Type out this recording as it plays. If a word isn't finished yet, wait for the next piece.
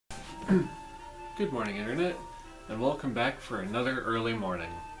Good morning, Internet, and welcome back for another early morning.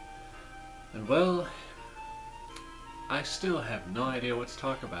 And well, I still have no idea what to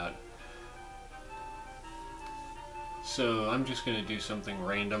talk about. So I'm just going to do something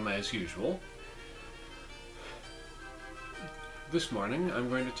random as usual. This morning I'm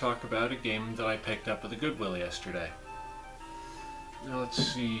going to talk about a game that I picked up at the Goodwill yesterday. Now let's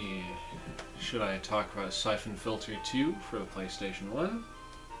see, should I talk about Siphon Filter 2 for the PlayStation 1?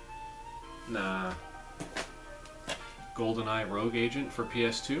 Nah. GoldenEye Rogue Agent for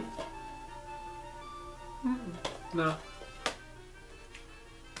PS2? No.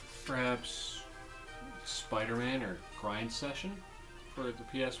 Perhaps Spider-Man or Grind Session for the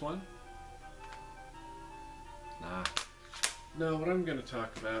PS1? Nah. No, what I'm going to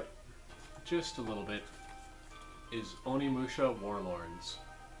talk about, just a little bit, is Onimusha Warlords.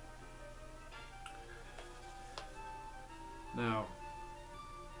 Now,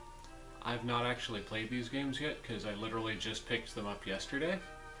 I've not actually played these games yet because I literally just picked them up yesterday.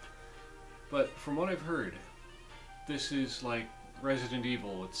 But from what I've heard, this is like Resident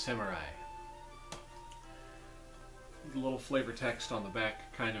Evil with samurai. The little flavor text on the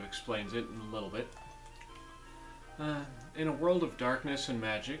back kind of explains it in a little bit. In a world of darkness and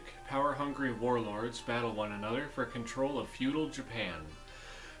magic, power-hungry warlords battle one another for control of feudal Japan.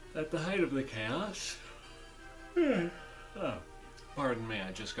 At the height of the chaos... Oh, pardon me,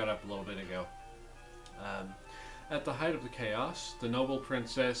 I just got up a little bit ago. At the height of the chaos, the noble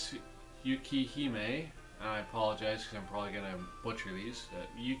princess Yukihime, and I apologize because I'm probably going to butcher these,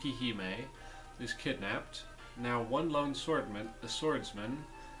 Yukihime is kidnapped. Now one lone swordsman,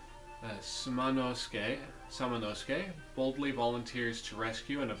 Samanosuke, boldly volunteers to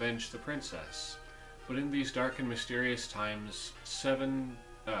rescue and avenge the princess. But in these dark and mysterious times,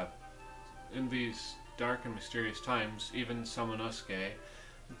 even Samanosuke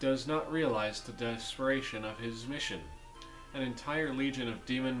does not realize the desperation of his mission. An entire legion of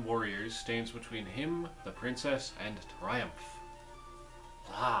demon warriors stands between him, the princess, and triumph.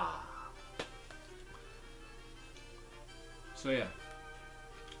 So yeah.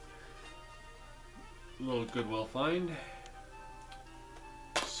 Little Goodwill find.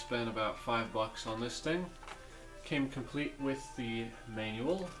 Spent about $5 on this thing. Came complete with the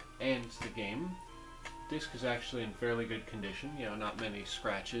manual and the game. Disc is actually in fairly good condition, you know, not many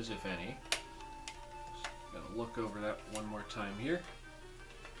scratches, if any. Just gotta look over that one more time here.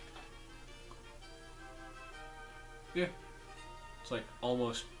 Yeah, it's like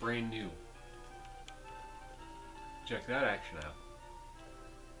almost brand new. Check that action out.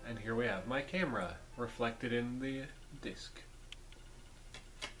 And here we have my camera reflected in the disc.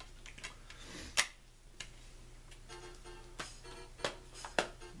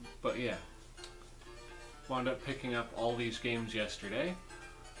 But yeah, wound up picking up all these games yesterday,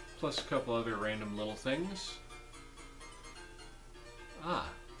 plus a couple other random little things. I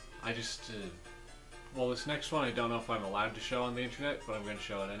just, well, this next one I don't know if I'm allowed to show on the internet, but I'm going to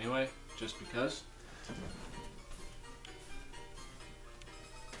show it anyway, just because.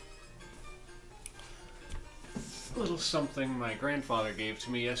 A little something my grandfather gave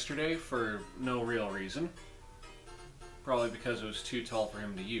to me yesterday for no real reason. Probably because it was too tall for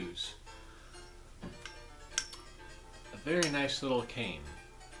him to use. A very nice little cane,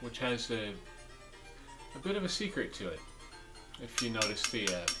 which has a bit of a secret to it. If you notice the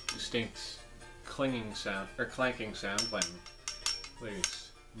distinct clanging sound when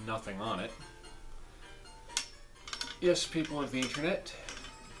there's nothing on it. Yes, people of the internet,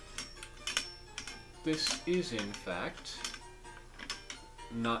 this is in fact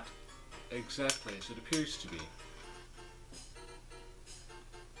not exactly as it appears to be.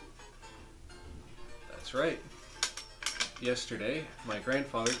 That's right. Yesterday, my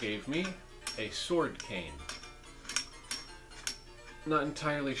grandfather gave me a sword cane. Not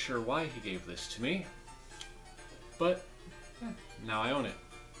entirely sure why he gave this to me, but now I own it.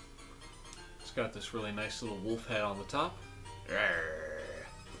 It's got this really nice little wolf head on the top.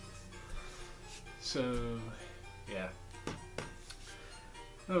 So, yeah.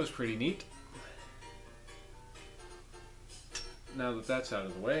 That was pretty neat. Now that that's out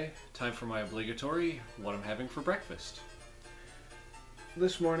of the way, time for my obligatory what I'm having for breakfast.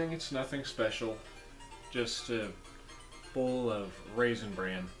 This morning it's nothing special, just a bowl of Raisin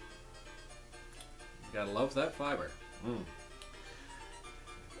Bran. Gotta love that fiber.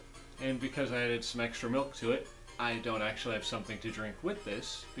 And because I added some extra milk to it, I don't actually have something to drink with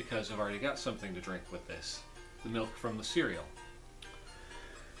this because I've already got something to drink with this. The milk from the cereal.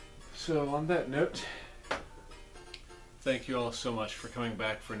 So on that note, thank you all so much for coming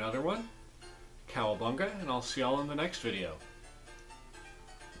back for another one. Cowabunga, and I'll see y'all in the next video.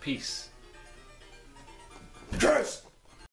 Peace.